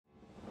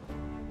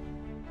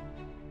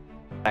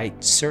I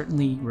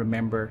certainly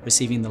remember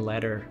receiving the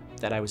letter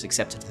that I was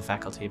accepted to the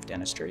Faculty of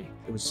Dentistry.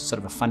 It was sort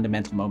of a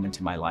fundamental moment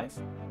in my life.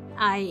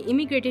 I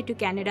immigrated to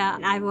Canada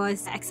and I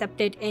was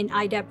accepted in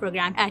IDA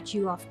program at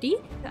U of T.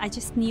 I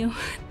just knew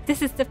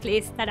this is the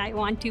place that I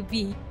want to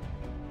be.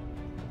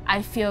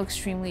 I feel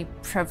extremely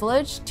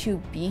privileged to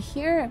be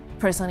here.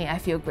 Personally, I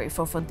feel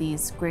grateful for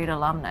these great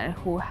alumni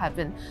who have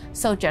been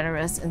so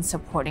generous in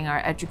supporting our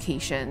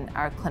education,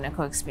 our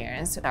clinical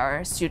experience,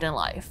 our student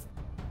life.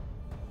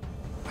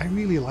 I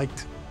really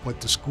liked what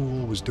the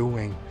school was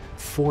doing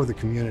for the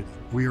community.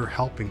 We are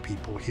helping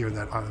people here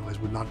that otherwise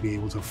would not be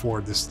able to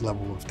afford this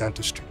level of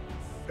dentistry.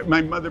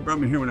 My mother brought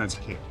me here when I was a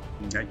kid.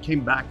 I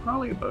came back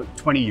probably about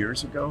 20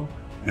 years ago,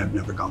 and I've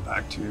never gone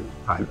back to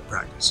private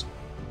practice.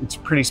 It's a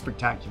pretty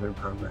spectacular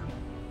program.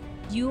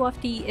 U of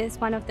T is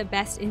one of the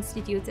best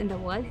institutes in the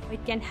world.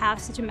 It can have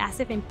such a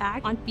massive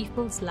impact on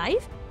people's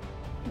life.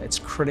 It's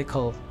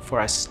critical for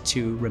us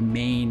to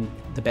remain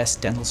the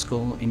best dental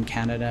school in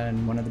Canada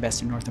and one of the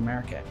best in North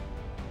America.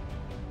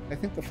 I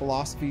think the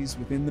philosophies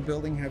within the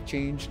building have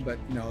changed, but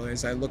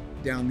as I look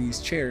down these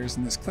chairs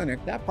in this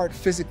clinic, that part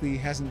physically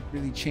hasn't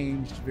really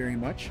changed very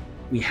much.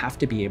 We have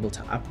to be able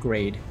to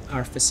upgrade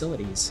our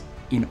facilities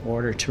in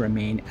order to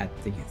remain at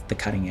the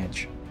cutting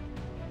edge.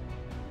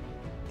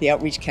 The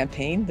outreach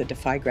campaign, the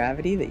Defy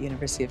Gravity that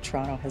University of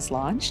Toronto has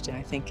launched, and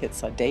I think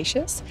it's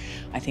audacious,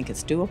 I think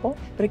it's doable,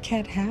 but it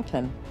can't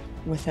happen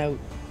without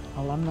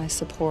alumni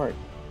support.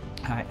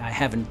 I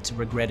haven't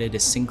regretted a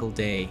single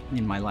day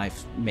in my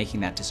life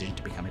making that decision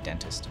to become a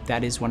dentist.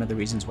 That is one of the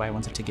reasons why I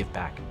wanted to give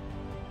back.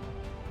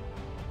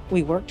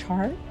 We worked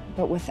hard,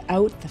 but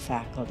without the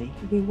faculty,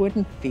 we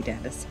wouldn't be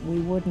dentists. We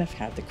wouldn't have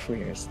had the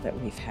careers that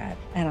we've had,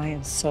 and I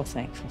am so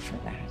thankful for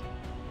that.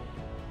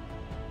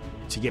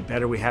 To get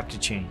better, we have to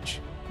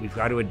change. We've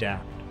got to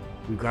adapt.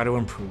 We've got to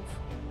improve.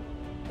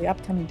 The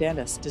upcoming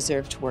dentists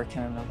deserve to work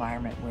in an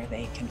environment where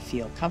they can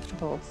feel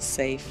comfortable,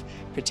 safe,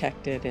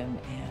 protected, and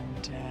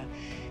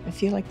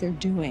feel like they're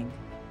doing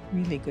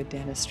really good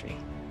dentistry.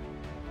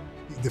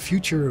 The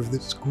future of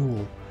this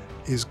school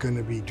is going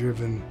to be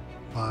driven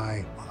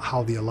by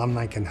how the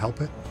alumni can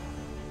help it.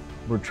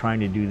 We're trying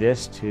to do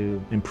this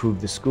to improve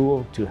the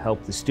school, to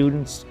help the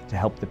students, to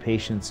help the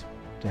patients,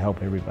 to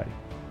help everybody.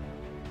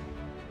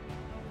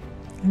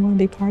 I want to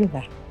be part of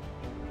that.